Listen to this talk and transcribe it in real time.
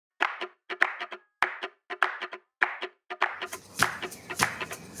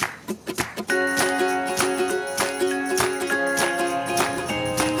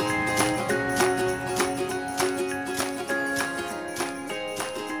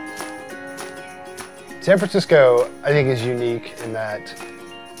San Francisco, I think, is unique in that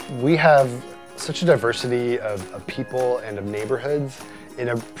we have such a diversity of people and of neighborhoods in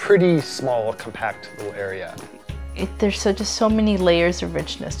a pretty small, compact little area. There's just so many layers of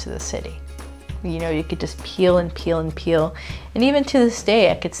richness to the city. You know, you could just peel and peel and peel. And even to this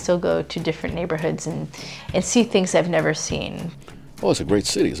day, I could still go to different neighborhoods and see things I've never seen. Oh, it's a great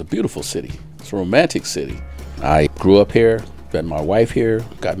city. It's a beautiful city. It's a romantic city. I grew up here, met my wife here,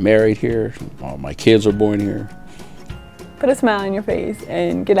 got married here. All my kids were born here. Put a smile on your face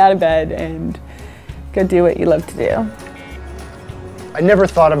and get out of bed and go do what you love to do. I never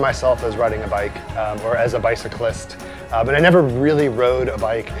thought of myself as riding a bike or as a bicyclist, but I never really rode a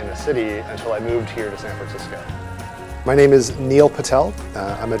bike in the city until I moved here to San Francisco. My name is Neil Patel.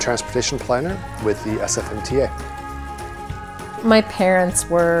 I'm a transportation planner with the SFMTA. My parents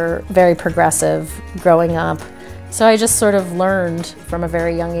were very progressive growing up, so I just sort of learned from a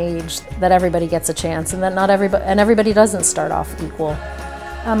very young age that everybody gets a chance and that everybody doesn't start off equal.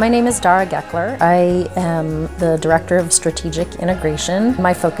 My name is Dara Geckler. I am the Director of Strategic Integration.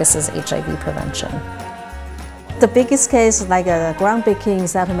 My focus is HIV prevention. The biggest case, like a groundbreaking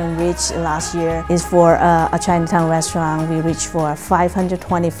settlement reached last year, is for a Chinatown restaurant. We reached for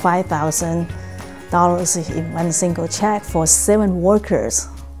 $525,000 in one single check for 7 workers.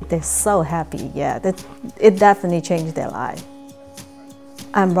 They're so happy, yeah. It definitely changed their life.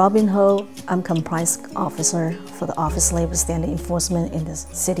 I'm Robin Ho. I'm Compliance Officer for the Office of Labor Standard Enforcement in the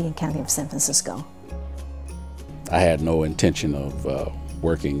City and County of San Francisco. I had no intention of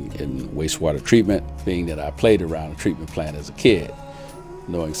working in wastewater treatment, being that I played around a treatment plant as a kid.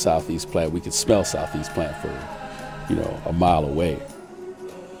 Knowing Southeast Plant, we could smell Southeast Plant for, a mile away.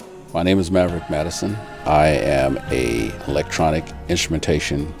 My name is Maverick Madison. I am an electronic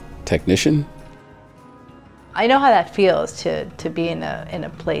instrumentation technician. I know how that feels to be in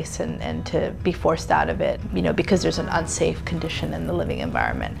a place and to be forced out of it, because there's an unsafe condition in the living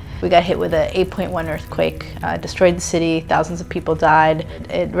environment. We got hit with an 8.1 earthquake, destroyed the city, thousands of people died.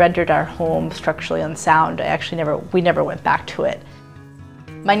 It rendered our home structurally unsound. We never went back to it.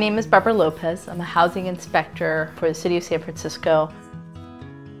 My name is Barbara Lopez. I'm a housing inspector for the city of San Francisco.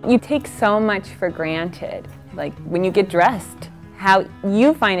 You take so much for granted, like when you get dressed. How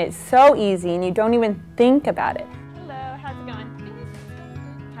you find it so easy and you don't even think about it. Hello, how's it going?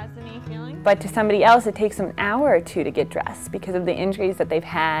 How's the knee feeling? But to somebody else, it takes them an hour or 2 to get dressed because of the injuries that they've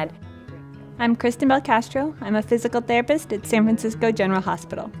had. I'm Kristen Belcastro. I'm a physical therapist at San Francisco General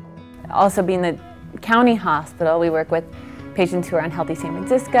Hospital. Also being the county hospital, we work with patients who are unhealthy San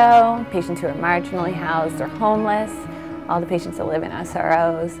Francisco, patients who are marginally housed or homeless, all the patients that live in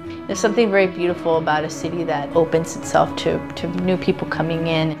SROs. There's something very beautiful about a city that opens itself to new people coming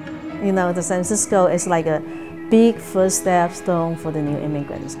in. The San Francisco is like a big first stone for the new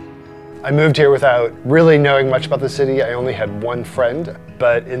immigrants. I moved here without really knowing much about the city. I only had one friend,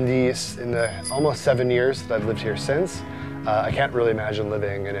 but in the almost 7 years that I've lived here since, I can't really imagine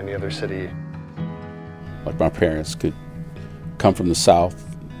living in any other city. Like my parents could come from the South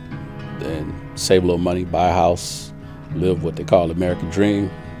and save a little money, buy a house, live what they call the American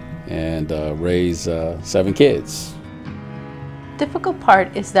dream, and raise 7 kids. The difficult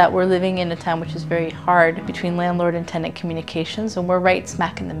part is that we're living in a time which is very hard between landlord and tenant communications, and we're right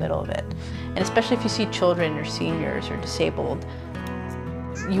smack in the middle of it. And especially if you see children or seniors or disabled,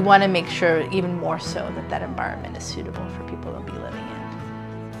 you want to make sure even more so that environment is suitable for people to be living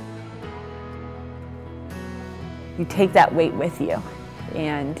in. You take that weight with you.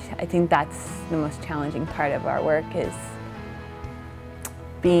 And I think that's the most challenging part of our work, is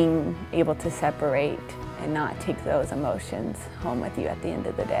being able to separate and not take those emotions home with you at the end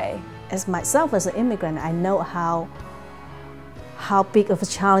of the day. As myself as an immigrant, I know how big of a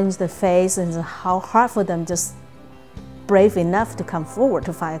challenge they face and how hard for them just brave enough to come forward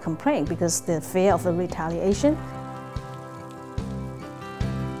to file a complaint because the fear of the retaliation.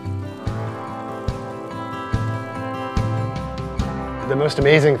 The most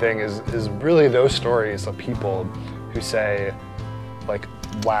amazing thing is really those stories of people who say, like,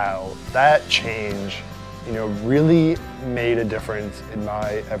 wow, that change, really made a difference in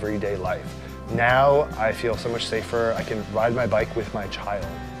my everyday life. Now I feel so much safer. I can ride my bike with my child.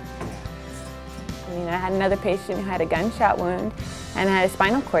 I had another patient who had a gunshot wound and had a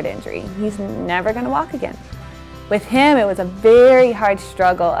spinal cord injury. He's never going to walk again. With him, it was a very hard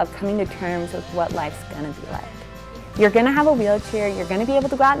struggle of coming to terms with what life's going to be like. You're going to have a wheelchair, you're going to be able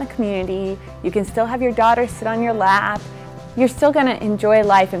to go out in the community, you can still have your daughter sit on your lap, you're still going to enjoy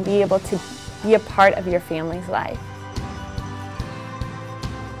life and be able to be a part of your family's life.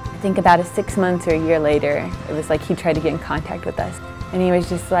 I think about 6 months or a year later, it was like he tried to get in contact with us. And he was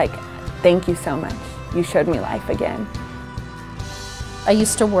just like, thank you so much. you showed me life again. I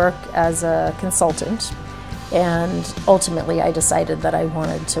used to work as a consultant, and ultimately I decided that I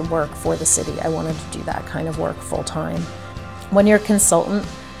wanted to work for the city. I wanted to do that kind of work full time. When you're a consultant,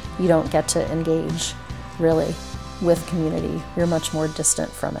 you don't get to engage really with community. You're much more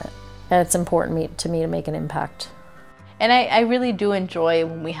distant from it. And it's important to me to make an impact. And I really do enjoy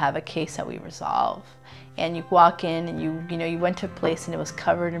when we have a case that we resolve. And you walk in and you went to a place and it was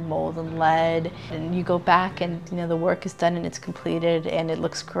covered in mold and lead, and you go back and the work is done and it's completed and it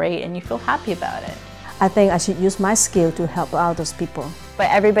looks great and you feel happy about it. I think I should use my skill to help out those people. But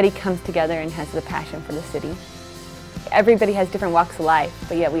everybody comes together and has the passion for the city. Everybody has different walks of life,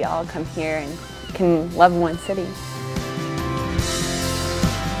 but yet we all come here and can love one city.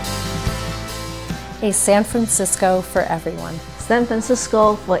 A San Francisco for everyone. San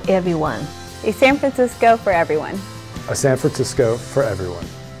Francisco for everyone. A San Francisco for everyone. A San Francisco for everyone.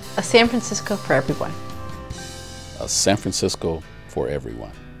 A San Francisco for everyone. A San Francisco for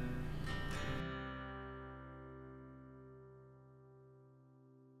everyone.